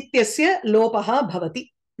ityasya lopaha bhavati.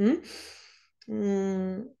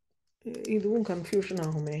 idum confusion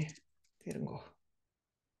agume irungo.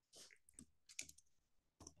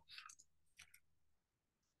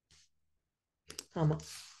 ஆமா,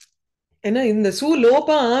 ஏன்னா இந்த சு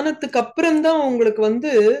லோபா ஆனதுக்கு அப்புறம் தான் உங்களுக்கு வந்து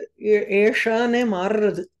ஏஷானே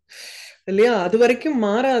மாறுறது இல்லையா, அது வரைக்கும்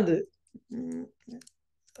மாறாது.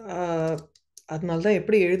 அதனால்தான்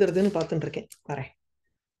எப்படி எழுதுறதுன்னு பார்த்துட்டு இருக்கேன், வரேன்.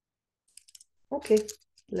 Okay,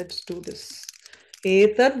 let's do this.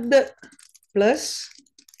 ஏதத் பிளஸ்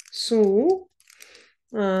சு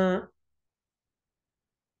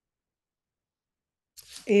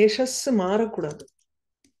ஏஷஸ் மாறக்கூடாது,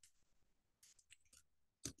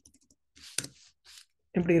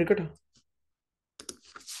 இப்படி இருக்கட்டும்.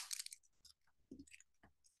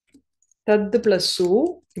 தத் பிளஸ் சு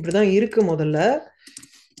இப்படிதான் இருக்கு முதல்ல,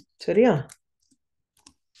 சரியா?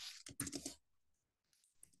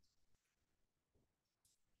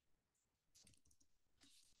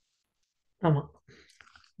 ஆமா,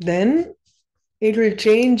 then it will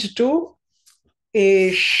change to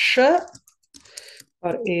ஏஷ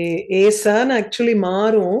or ஏசான்னு ஆக்சுவலி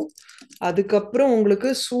மாறும். அதுக்கப்புறம் உங்களுக்கு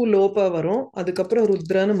சு லோபா வரும், அதுக்கப்புறம்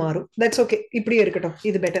ருத்ரான்னு மாறும். தட்ஸ் ஓகே, இப்படியே இருக்கட்டும்,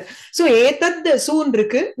 இது பெட்டர். சோ ஏதத் சூன்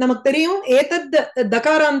இருக்கு, நமக்கு தெரியும். ஏதத்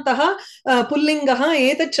தகாராந்தஹ புல்லிங்கஹ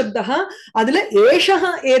ஏதத் சப்தஹ, அதுல ஏஷஹ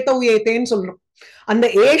ஏதௌ ஏதேன்னு சொல்றோம். அந்த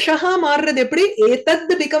ஏஷஹ மாறுறது எப்படி?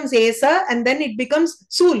 ஏதத் becomes Esau and then it becomes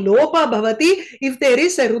சு லோபா பவதி if there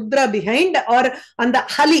is a rudra behind, or அந்த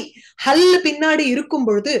ஹலி ஹல் பின்னாடி இருக்கும்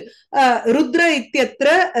பொழுது ருத்ர இத்யத்ர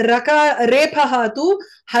ரகா ரேபஹ து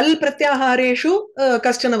ஹல் பிரத்யாஹாரேஷு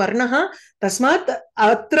கஷ்டன வர்ணஹ தஸ்மாத்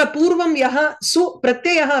அத்ர பூர்வம் யஹ சு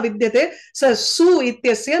பிரத்யயஹ வித்யதே ச சு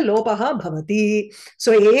இத்யஸ்ய லோபஹ பவதி.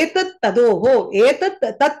 சோ ஏதத் ததோஹோ ஏதத்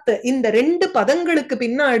தத், இந்த ரெண்டு பதங்களுக்கு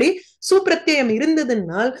பின்னாடி சு பிரத்யயம்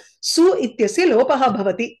இருந்ததுனால் சு இத்யஸ்ய லோபஹ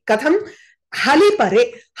பவதி. கதம்? ஹலி பரே,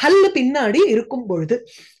 ஹல் பின்னாடி இருக்கும் பொழுது.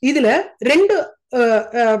 இதுல ரெண்டு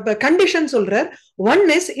condition சொல்றார். One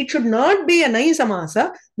is it should not be a nai samasa,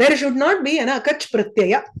 there should not be an akach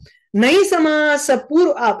pratyaya. nai samasa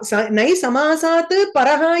nai samasat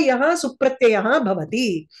paraha yaha supratyayah bhavati,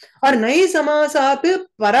 or nai samasat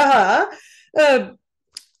paraha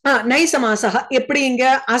nai samasaha எப்படி இங்க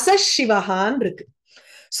அசசிவஹான் இருக்கு.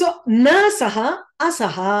 So ந சஹா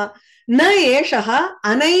அசஹா, Na eshaha,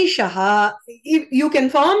 anaishaha. You can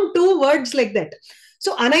form two words like that.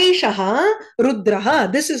 So anaishaha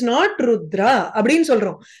rudraha. This is not rudra. Abdin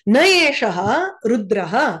solrom. Na eshaha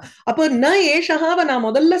rudraha. Appo na eshaha na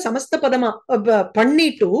modalla samasta padama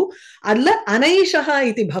pannitu adla anaishaha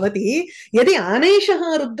iti bhavati. Yadi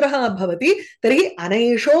anaishaha rudraha bhavati tarhi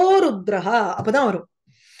anaisho rudraha. Appadan varum.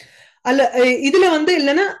 அல்ல இதுல வந்து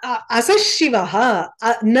இல்லைன்னா அசசிவஹா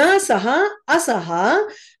ந சஹா அசஹா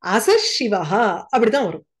அசசிவஹா அப்படிதான்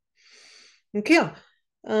வரும். Okay,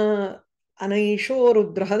 அனைஷோ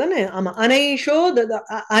ருத்ரஹ தானே? ஆமா, அனேஷோ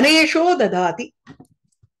ததாதி.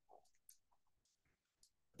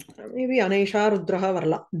 Maybe அனைஷா ருத்ரஹா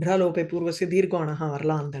வரலாம், ட்ரலோபே பூர்வசிய தீர்கானஹா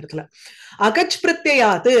வரலாம் அந்த இடத்துல. அகச்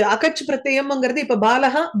பிரத்யாத்து, அகச் பிரத்யம்ங்கிறது இப்ப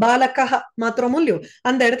பாலஹா பாலகஹ மாத்திரமும் இல்லையோ,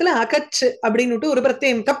 அந்த இடத்துல அகச் அப்படின்னு ஒரு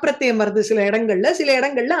பிரத்யம் கப் பிரத்யம் வருது சில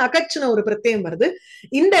இடங்கள்ல அகச்னு ஒரு பிரத்யம் வருது.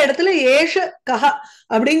 இந்த இடத்துல ஏஷ கஹ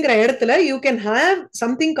அப்படிங்கிற இடத்துல you can have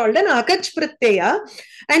something called an அகச் பிரத்யா.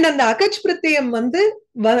 And அந்த அகச் பிரத்யம் வந்து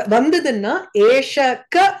வந்ததுன்னா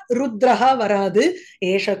ஏஷக ருத்ரஹா வராது,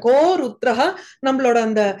 ஏஷகோ ருத்ரஹா. நம்மளோட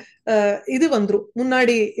அந்த இது வந்துரும்,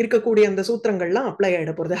 முன்னாடி இருக்கக்கூடிய அந்த சூத்திரங்கள்லாம் அப்ளை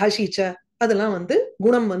ஆயிட போறது. ஹஷீச்ச அதெல்லாம் வந்து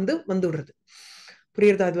குணம் வந்து வந்துடுறது.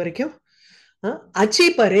 புரியுறதா அது வரைக்கும்?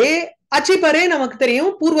 அச்சிபரே, அச்சிபரே நமக்கு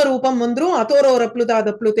தெரியும் பூர்வ ரூபம் வந்துரும். அதோரோர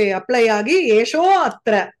பிளுதே அப்ளை ஆகி ஏஷோ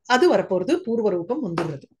அத்திர அது வரப்போறது, பூர்வ ரூபம்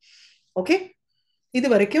வந்துடுறது. ஓகே, இது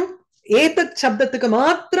வரைக்கும் ஏதத் சப்தத்துக்கு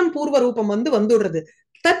மாத்திரம் பூர்வ ரூபம் வந்து வந்துடுறது.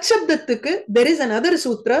 தத் சப்தத்துக்கு there is another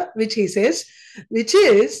sutra which he says, which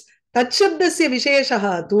is தத் சப்தஸ்ய விசேஷः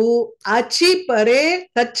தூ அச்சி பரே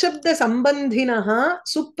தத் சப்த சம்பந்தினः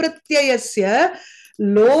சுப்ரத்யயஸ்ய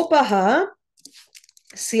லோபः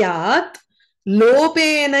ஸ்யாத்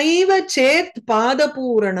லோபேனைவ சேத்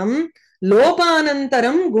பாதபூரணம்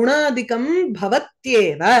லோபானந்தரம் குணாதிகம்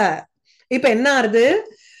பவத்யேவ. இப்ப என்ன ஆறுது?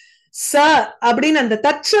 ச அப்படின்னு அந்த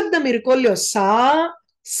தத் சப்தம் இருக்கோ இல்லையோ, சா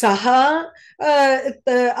சஹா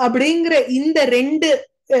அப்படிங்கிற இந்த ரெண்டு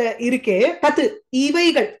இருக்கே, தத்து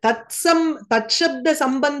இவைகள் தத் சப்த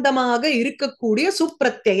சம்பந்தமாக இருக்கக்கூடிய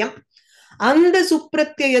சுப்ரத்யம். அந்த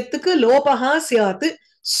சுப்ரத்யத்துக்கு லோபஹா சியாத்து,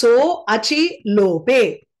 சோ அச்சி லோபே.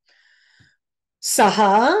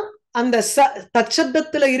 சஹா அந்த தத்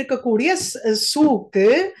சப்தத்துல இருக்கக்கூடிய சூக்கு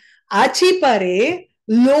அச்சிபரே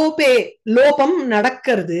லோபே லோபம்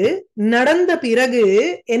நடக்கிறது. நடந்த பிறகு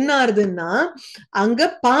என்ன ஆறுதுன்னா அங்க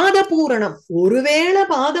பாதபூரணம், ஒருவேளை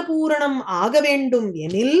பாதபூரணம் ஆக வேண்டும்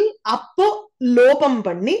எனில் அப்போ லோபம்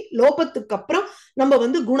பண்ணி, லோபத்துக்கு அப்புறம் நம்ம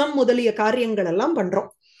வந்து குணம் முதலிய காரியங்கள் எல்லாம் பண்றோம்.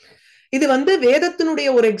 இது வந்து வேதத்தினுடைய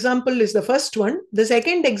ஒரு example is the first one. The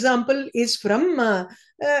second example is from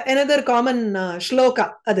another common shloka.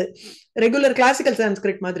 அது ரெகுலர் கிளாசிக்கல்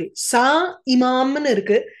சான்ஸ்கிரிட் மாதிரி சா இமாம்னு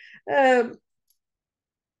இருக்கு.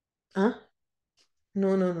 No.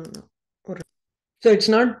 So it's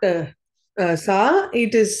not sa,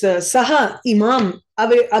 it is saha imam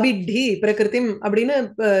அபிட்டி பிரகிருதிம் அப்படின்னு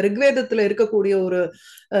ரிக்வேதத்துல இருக்கக்கூடிய ஒரு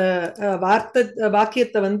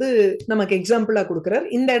வாக்கியத்தை வந்து நமக்கு எக்ஸாம்பிளா கொடுக்கிறார்.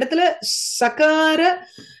 இந்த இடத்துல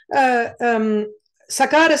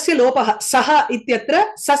சகாரஸ்ய லோபஹ சஹா இத்தியத்ர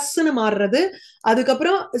சஸ்ன்னு மாறுறது.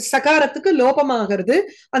 அதுக்கப்புறம் சகாரத்துக்கு லோபமாகிறது,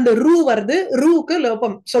 அந்த ரூ வருது, ரூக்கு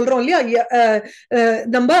லோபம் சொல்றோம் இல்லையா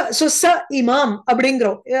நம்ம. சுச இமாம்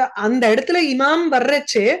அப்படிங்கிறோம். அந்த இடத்துல இமாம்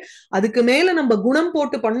வர்றச்சே அதுக்கு மேல நம்ம குணம்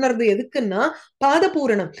போட்டு பண்ணுறது எதுக்குன்னா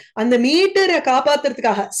பாதபூரணம், அந்த மீட்டரை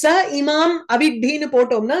காப்பாத்துறதுக்காக. ச இமாம் அவிட்டின்னு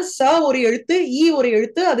போட்டோம்னா ச ஒரு எழுத்து, ஈ ஒரு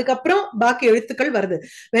எழுத்து, அதுக்கப்புறம் பாக்கி எழுத்துக்கள் வருது.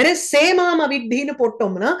 வேற சேமாம் அவிட்டின்னு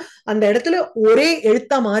போட்டோம்னா அந்த இடத்துல ஒரே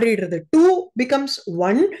எழுத்தா மாறிடுறது. Two becomes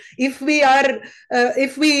one.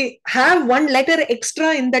 if we have one letter extra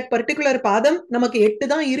in that particular padam, நமக்கு 8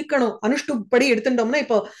 தான் இருக்கணும். அனுஷ்டு படி எடுத்துட்டோம்னா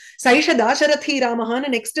இப்போ சைஷ தாசரதி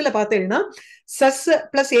ராமஹான்னு நெக்ஸ்ட்ல பார்த்தேன்னா சஸ்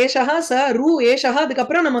பிளஸ் ஏஷஹா ச ரூ ஏஷஹா,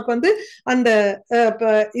 அதுக்கப்புறம் நமக்கு வந்து அந்த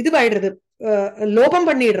இதுவாயிடுறது, லோபம்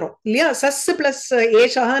பண்ணிடுறோம் இல்லையா. சஸ் பிளஸ்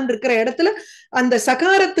ஏஷஹான்னு இருக்கிற இடத்துல அந்த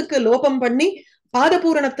சகாரத்துக்கு லோபம் பண்ணி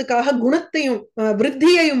பாதபூரணத்துக்காக குணத்தையும்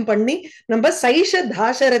விருத்தியையும் பண்ணி நம்ம சைஷ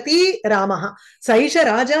தாசரதி ராமஹா சைஷ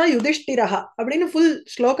ராஜா யுதிஷ்டிரஹா அப்படின்னு ஃபுல்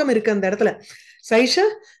ஸ்லோகம் இருக்கு அந்த இடத்துல.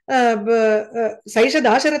 சைஷ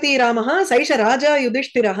தாசரதி ராமஹா சைஷ ராஜா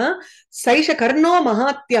யுதிஷ்டிரஹா சைஷ கர்ணோ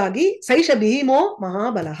மகாத்யாகி சைஷ பீமோ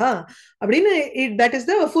மகாபலஹா அப்படின்னு that is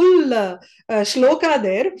the full shloka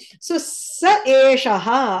there. So ச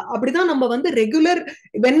ஏஷஹா அப்படிதான் நம்ம வந்து regular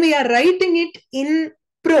when we are writing it in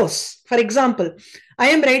prose. For example, I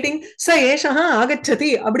am writing sa eshaha agachati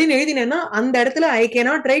அப்படின்னு எழுதினேன்னா அந்த இடத்துல I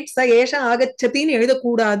cannot write sa esha agachatiன்னு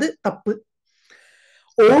எழுதக்கூடாது, தப்பு.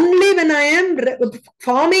 Only when I am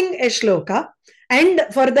forming a shloka And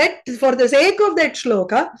for the sake of that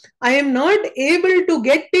shloka, I am not able to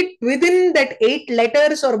get it within that 8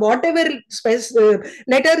 letters or whatever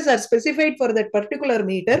letters are specified for that particular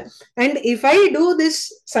meter. And if I do this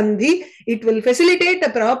sandhi, it will facilitate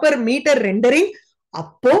a proper meter rendering.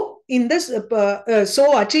 Appo in this so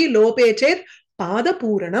achi lopecher பாத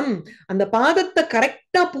பூரணம், அந்த பாதத்தை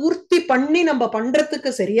கரெக்டா பூர்த்தி பண்ணி நம்ம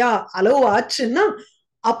பண்றதுக்கு சரியா அளவு ஆச்சுன்னா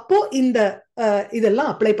அப்போ இந்த இதெல்லாம்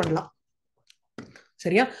அப்ளை பண்ணலாம்.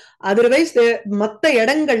 சரியா? அதர்வைஸ் மத்த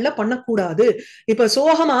இடங்கள்ல பண்ணக்கூடாது. இப்ப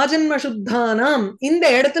சோகம் ஆஜன்ம சுத்தானாம், இந்த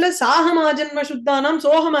இடத்துல சாகம் ஆஜன்ம சுத்தானாம்,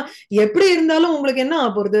 சோகமா எப்படி இருந்தாலும் உங்களுக்கு என்ன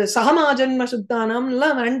போறது, சகமாஜன்ம சுத்தானாம்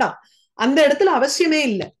எல்லாம் வேண்டாம், அந்த இடத்துல அவசியமே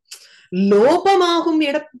இல்லை. லோபமாகும்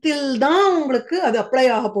இடத்தில் தான் உங்களுக்கு அது அப்ளை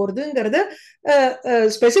ஆக போறதுங்கிறத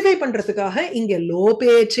ஸ்பெசிஃபை பண்றதுக்காக இங்க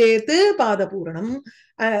லோபே சேத்து பாத பூரணம்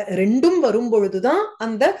ரெண்டும் வரும் பொழுதுதான்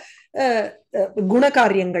அந்த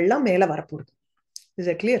குணகாரியங்கள்லாம் மேல வரப்போகுது. Is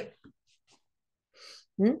it clear?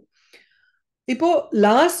 இப்போ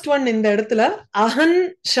லாஸ்ட் ஒன் இந்த இடத்துல அஹன்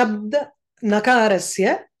சப்த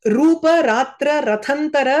நகாரஸ்ய ரூப ராத்திர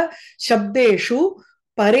ரதந்தர சப்தேஷு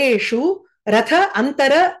பரேஷு ரத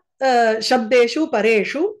அந்தர शब्देषु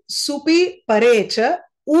परेषु सुपि परेच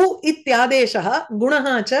उ इत्यादेशः गुणः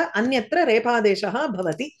च अन्यत्र रेफादेशः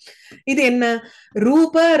भवति. इति एन्न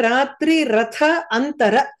रूप रात्रि रथ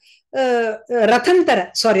अंतर रथंतर,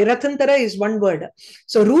 sorry, रथंतर is one word.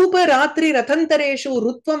 So रूप रात्रि रथंतरेषु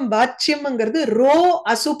ருத்வம் வாச்சியம்ங்கிறது ரோ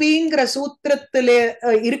அசுபிங்கிற சூத்திரத்திலே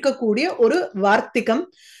இருக்கக்கூடிய ஒரு வார்த்திகம்.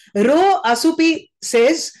 Row அசுபி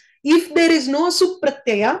says if there is no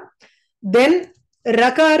supratyaya, then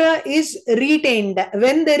rakara is retained.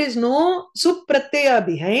 When there is no supratyaya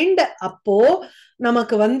behind, அப்போ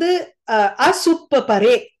நமக்கு வந்து அசுப்ப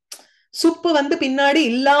பரே, சுப்பு வந்து பின்னாடி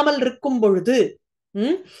இல்லாமல் இருக்கும் பொழுது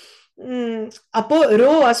அப்போ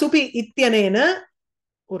ரோ அசுபி இத்தியனேன,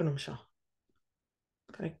 ஒரு நிமிஷம்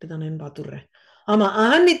கரெக்ட் தானேன்னு பாத்துறேன். ஆமா,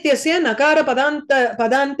 அஹன்னித்யஸ்ய நகார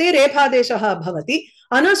பதாந்தே ரேபாதேசஹ பவதி.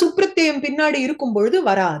 ஆனா சுப்ரத்யம் பின்னாடி இருக்கும் பொழுது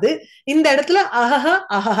வராது. இந்த இடத்துல அஹஹ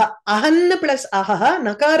அஹஹ, அஹன் பிளஸ் அஹஹ,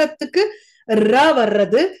 நகாரத்துக்கு ர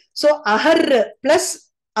வர்றது. சோ அஹர் பிளஸ்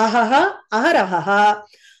அஹஹ அஹர் அஹஹ,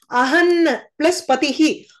 அஹன் பிளஸ்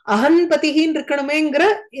பதிஹி அஹன் பதிஹின்னு இருக்கணுமேங்கிற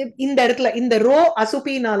இந்த இடத்துல இந்த ரோ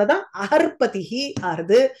அசுபினாலதான் அஹர் பதிஹி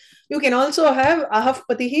ஆறுது. யூ கேன் ஆல்சோ ஹேவ் அஹப்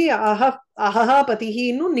பதிஹி அஹஹா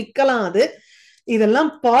பதிஹின்னு நிக்கலாம். அது இதெல்லாம்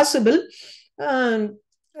பாசிபிள்.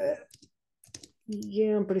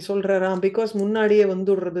 ஏன் அப்படி சொல்றா, பிகாஸ் முன்னாடியே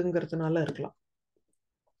வந்துடுறதுங்கிறதுனால இருக்கலாம்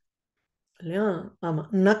இல்லையா? ஆமா,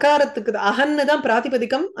 நகாரத்துக்கு அஹன்னு தான்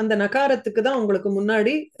பிராதிபதிக்கம், அந்த நகாரத்துக்கு தான் உங்களுக்கு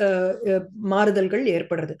முன்னாடி மாறுதல்கள்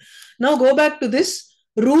ஏற்படுறது. Now go back to this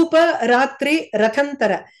ரூப ராத்திரி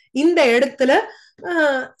ரதந்தர. இந்த இடத்துல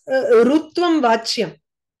ருத்வம் வாச்சியம்,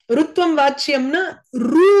 ருத்வம் வாச்சியம்னா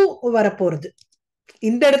ரூ வரப்போறது.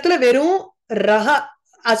 இந்த இடத்துல வெறும் ரஹ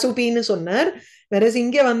அசுபின்னு சொன்னார். வேற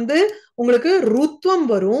இங்க வந்து உங்களுக்கு ருத்வம்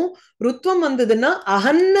வரும். ருத்வம் வந்ததுன்னா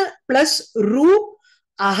அஹன் பிளஸ் ரூ,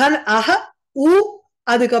 அஹன் அஹ உ,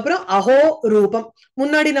 அதுக்கப்புறம் அஹோ ரூபம்.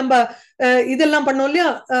 முன்னாடி நம்ம இதெல்லாம் பண்ணோம் இல்லையா,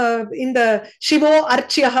 இந்த சிவோ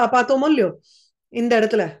அர்ச்சியா பார்த்தோமோ இல்லையோ, இந்த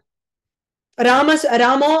இடத்துல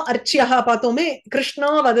ராமோ அர்ச்சியா பார்த்தோமே, கிருஷ்ணா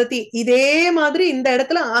வததி, இதே மாதிரி இந்த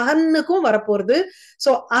இடத்துல அஹன்னுக்கும் வரப்போறது.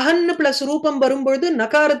 சோ அஹன் பிளஸ் ரூபம் வரும்பொழுது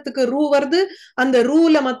நகாரத்துக்கு ரூ வருது, அந்த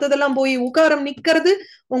ரூல மத்ததெல்லாம் போய் உகாரம் நிக்கிறது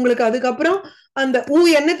உங்களுக்கு. அதுக்கப்புறம் அந்த ஊ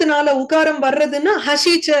என்னத்தினால உகாரம் வர்றதுன்னா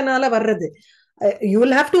ஹஷீச்சனால வர்றது. you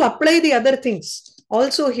will have to apply the other things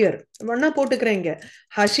also here. வண்ணா போட்டுக்கிறேங்க,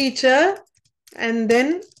 ஹஷீச்ச and then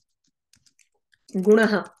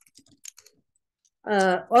குணஹ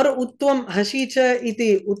और उत्तम हशीच इति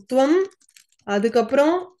उत्तम,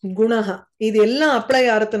 அதுக்கப்புறம் குணஹ, இது எல்லாம் அப்ளை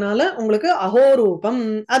ஆறதுனால உங்களுக்கு அஹோரூபம்.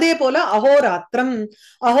 அதே போல அஹோராத்திரம்,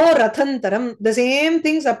 அஹோரதந்தரம், the same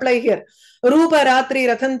things apply here. ரூப ராத்திரி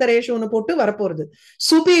ரதந்தரேஷுன்னு போட்டு வரப்போறது.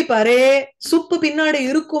 சுபி பரே, சுப்பு பின்னாடி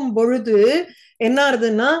இருக்கும் பொழுது என்ன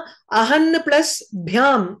ஆறுதுன்னா அஹன் பிளஸ்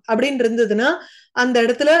பியாம் அப்படின்னு இருந்ததுன்னா அந்த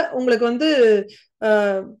இடத்துல உங்களுக்கு வந்து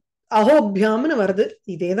அஹோபியாம்னு வருது.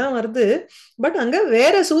 இதேதான் வருது, பட் அங்க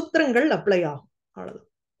வேற சூத்திரங்கள் அப்ளை ஆகும், அவ்வளவுதான்.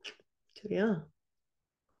 சரியா?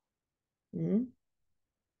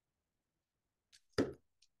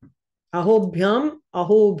 அஹோபியாம்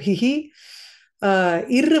அஹோபிஹி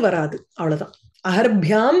இரு வராது, அவ்வளவுதான்.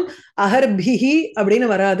 அஹர்பியாம் அஹர்பிஹி அப்படின்னு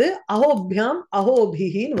வராது, அஹோபியாம்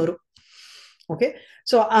அஹோபிஹின்னு வரும். ஓகே,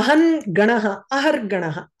 சோ அஹன் கணஹ அஹர்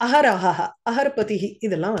கணஹ அஹர் அஹஹ அஹர்பதிஹி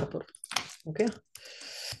இதெல்லாம் வரப்போகுது. ஓகே,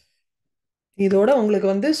 இதோட உங்களுக்கு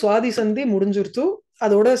வந்து சுவாதி சந்தி முடிஞ்சுருத்து,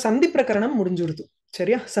 அதோட சந்தி பிரகரணம் முடிஞ்சுருத்து.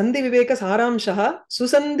 சரியா? சந்தி விவேக சாராம்சா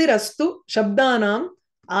சுசந்திரஸ்து சப்தானாம்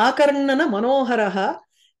ஆகர்ணன மனோகரஹா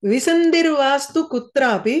விசந்திர்வாஸ்து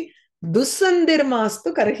குத்ராபி துஸ்சந்திர்மாஸ்து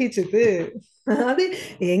கரஹிச்சித்து. அது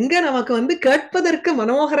எங்க நமக்கு வந்து கேட்பதற்கு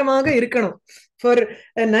மனோகரமாக இருக்கணும். For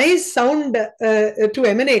a nice sound to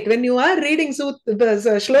emanate. When you are reading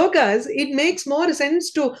shlokas, it makes more sense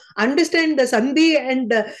to understand the sandhi and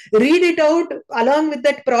read it out along with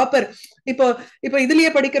that proper. இப்போ இதுலயே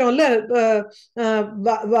படிக்கிறோம்ல,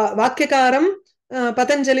 வாக்கியகாரம்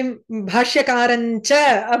பதஞ்சலி பாஷ்யகாரஞ்ச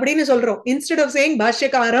அப்படின்னு சொல்றோம். இன்ஸ்டெட் ஆஃப் சேயிங்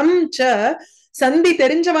பாஷ்யகாரம் ச, சந்தி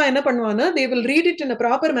தெரிஞ்சவா என்ன பண்ணுவானா, they will read it in a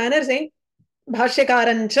proper manner saying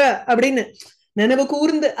பாஷ்யகாரஞ்ச அப்படின்னு நினைவு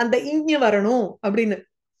கூர்ந்து அந்த இங்க வரணும் அப்படின்னு.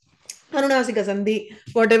 அனுநாசிக சந்தி,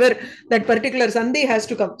 வாட் எவர் தட் பர்டிகுலர் சந்தி ஹேஸ்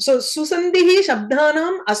டு கம். சோ சுசந்திஹி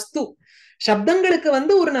சப்தானாம் அஸ்து, சப்தங்களுக்கு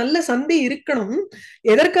வந்து ஒரு நல்ல சந்தி இருக்கணும்.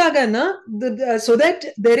 எதற்காகனா so that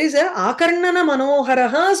there is a ஆகர்ணன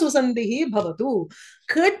மனோகரஹா சுசந்திஹி பவது,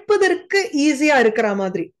 கேட்பதற்கு ஈஸியா இருக்கிற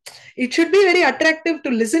மாதிரி. It should be very attractive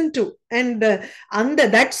to listen to, and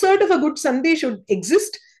that sort of a good sandhi should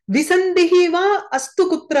exist. Visandihi va astu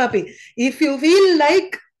kutrapi. If you feel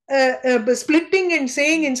like splitting and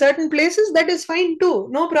saying in certain places, that is fine too,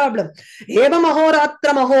 no problem. Eva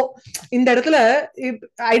mahoratra maho, இந்த இடத்துல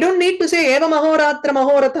I don't need to say eva mahoratra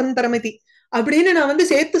mahorathantaramiti அப்படின்னு நான் வந்து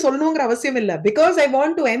சேர்த்து சொல்லணுங்கிற அவசியம் இல்ல. Because I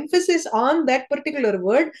want to emphasis on that particular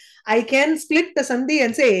word, I can split the sandhi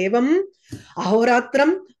and say evam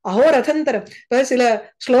அஹோராத்திரம் அஹோரதந்தரம். இப்ப சில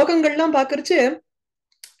ஸ்லோகங்கள்லாம் பாக்குறச்சு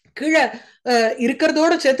கீழே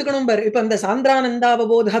இருக்கிறதோட சேர்த்துக்கணும் பாரு. இப்ப இந்த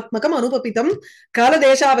சாந்திரானந்தாவபோதாத்மகம் அனுபபித்தம்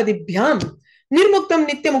காலதேசாவதிபியாம் நிர்முக்தம்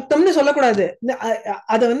நித்தியமுக்தம்னு சொல்லக்கூடாது.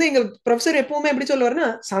 அத வந்து எங்க ப்ரொஃபசர் எப்பவுமே எப்படி சொல்லுவாருன்னா,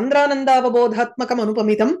 சாந்திரானந்தாவபோதாத்மகம்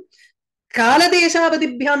அனுபமிதம்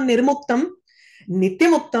காலதேசாவதிபியாம் நிர்முக்தம்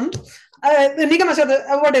நித்தியமுக்தம்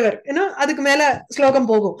whatever, அதுக்கு மேல ஸ்லோகம்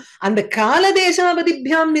போகும். அந்த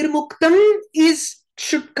காலதேசாவதிபியாம் நிர்முக்தம் is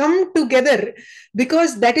should come together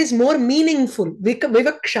because that is more meaningful.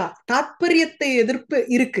 விவக்ஷா, தாத்பரியத்தை எதிர்ப்பு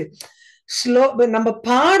இருக்கு. நம்ம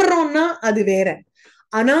பாடுறோம்னா அது வேற,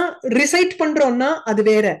 ஆனா ரிசைட் பண்றோம்னா அது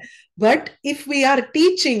வேற. But if we are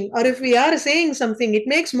teaching or if we are saying something, it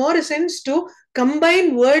makes more sense to combine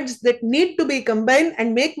words that need to be combined and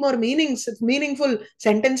make more meaningful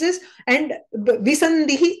sentences. And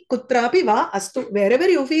visandihi kutrapi va astu, wherever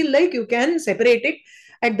you feel like you can separate it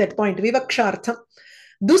at that point. விவக்ஷார்த்தம்.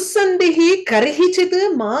 துஸ்சந்திஹி கர்ஹிச்சித்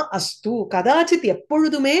மா அஸ்து, கதாச்சித்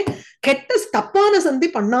எப்பொழுதுமே கெட்ட தப்பான சந்தி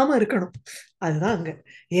பண்ணாம இருக்கணும். அதுதான் அங்க.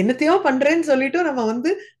 என்னத்தையோ பண்றேன்னு சொல்லிட்டு நம்ம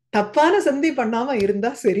வந்து தப்பான சந்தி பண்ணாம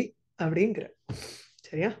இருந்தா சரி அப்படிங்கிற.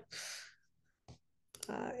 சரியா?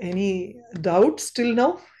 Any doubt still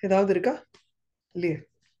now? ஏதாவது இருக்கா இல்லையா?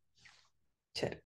 சரி.